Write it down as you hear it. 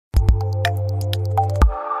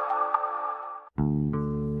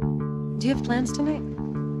Do you have plans tonight?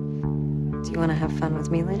 Do you want to have fun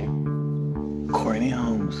with me later? Courtney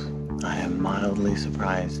Holmes. I am mildly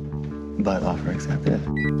surprised, but offer accepted.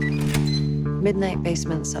 Midnight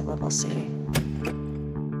basement, sublevel C.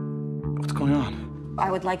 What's going on?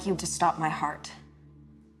 I would like you to stop my heart.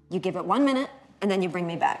 You give it 1 minute, and then you bring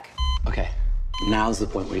me back. Okay, now's the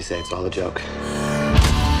point where you say it's all a joke.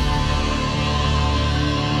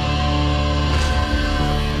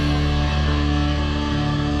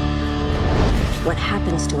 What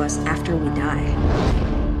happens to us after we die?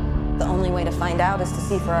 The only way to find out is to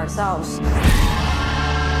see for ourselves.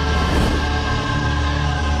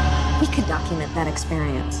 We could document that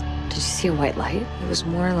experience. Did you see a white light? It was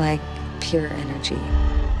more like pure energy.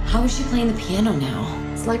 How is she playing the piano now?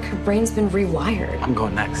 It's like her brain's been rewired. I'm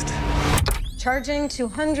going next. Charging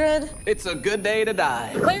 200. It's a good day to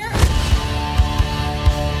die. Clear.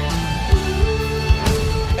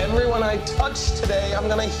 Everyone I touch today, I'm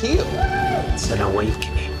gonna heal. It's an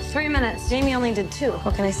awakening. 3 minutes. Jamie only did 2.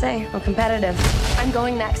 What can I say? We're competitive. I'm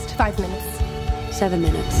going next. 5 minutes. 7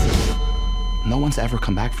 minutes. No one's ever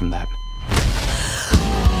come back from that.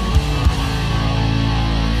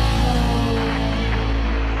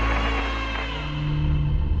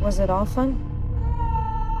 Was it all fun?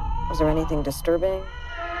 Was there anything disturbing?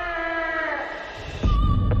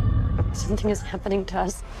 Something is happening to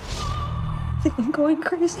us. I think I'm going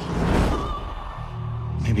crazy.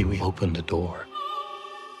 Maybe we opened a door.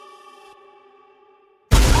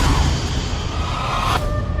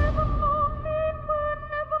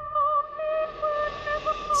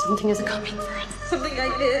 Something is coming for us. Something I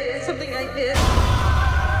did. Something I did.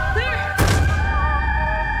 There!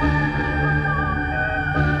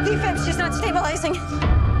 Defense just not stabilizing.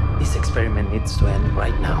 This experiment needs to end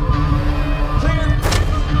right now.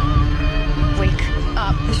 Wake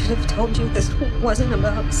up. I should have told you this wasn't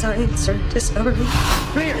about science or discovery.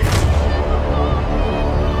 It's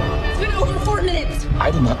been over 4 minutes.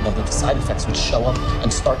 I did not know that the side effects would show up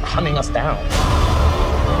and start hunting us down.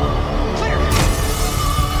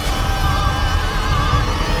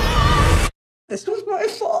 This was my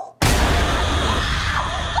fault.